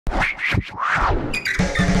You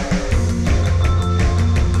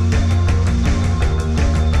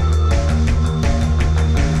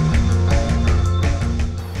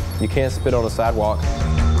can't spit on a sidewalk.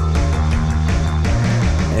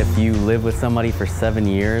 If you live with somebody for 7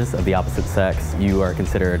 years of the opposite sex, you are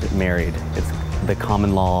considered married. It's the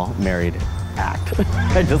common law married act.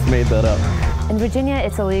 I just made that up. In Virginia,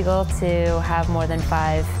 it's illegal to have more than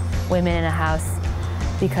 5 women in a house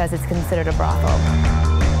because it's considered a brothel.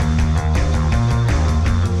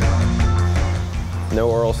 No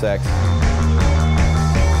oral sex.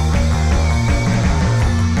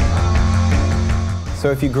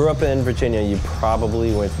 So if you grew up in Virginia, you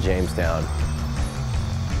probably went to Jamestown,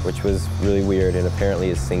 which was really weird and apparently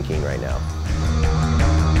is sinking right now.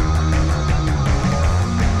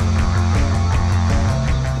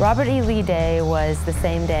 Robert E. Lee Day was the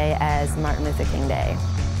same day as Martin Luther King Day.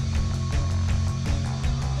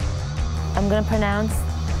 I'm going to pronounce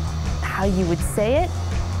how you would say it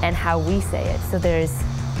and how we say it. So there's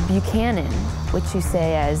Buchanan, which you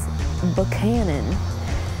say as Buchanan.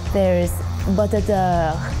 There's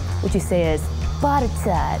Butadar, which you say as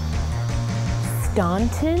Batatat.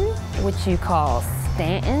 Staunton, which you call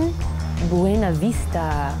Stanton. Buena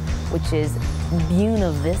Vista, which is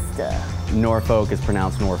Buena Vista. Norfolk is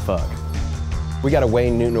pronounced Norfolk. We got a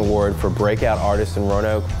Wayne Newton Award for breakout artist in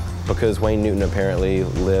Roanoke because Wayne Newton apparently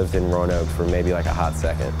lived in Roanoke for maybe like a hot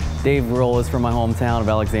second. Dave Grohl is from my hometown of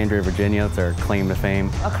Alexandria, Virginia. That's our claim to fame.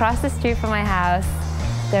 Across the street from my house,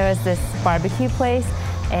 there was this barbecue place,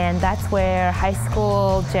 and that's where high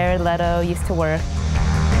school Jared Leto used to work.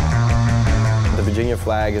 The Virginia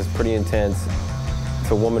flag is pretty intense.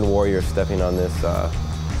 It's a woman warrior stepping on this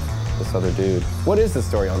other dude. What is the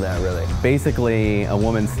story on that, really? Basically, a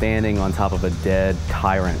woman standing on top of a dead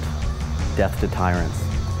tyrant. Death to tyrants.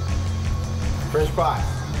 French fries.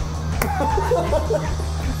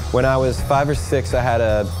 When I was 5 or 6, I had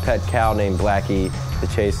a pet cow named Blackie that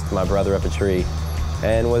chased my brother up a tree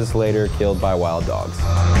and was later killed by wild dogs.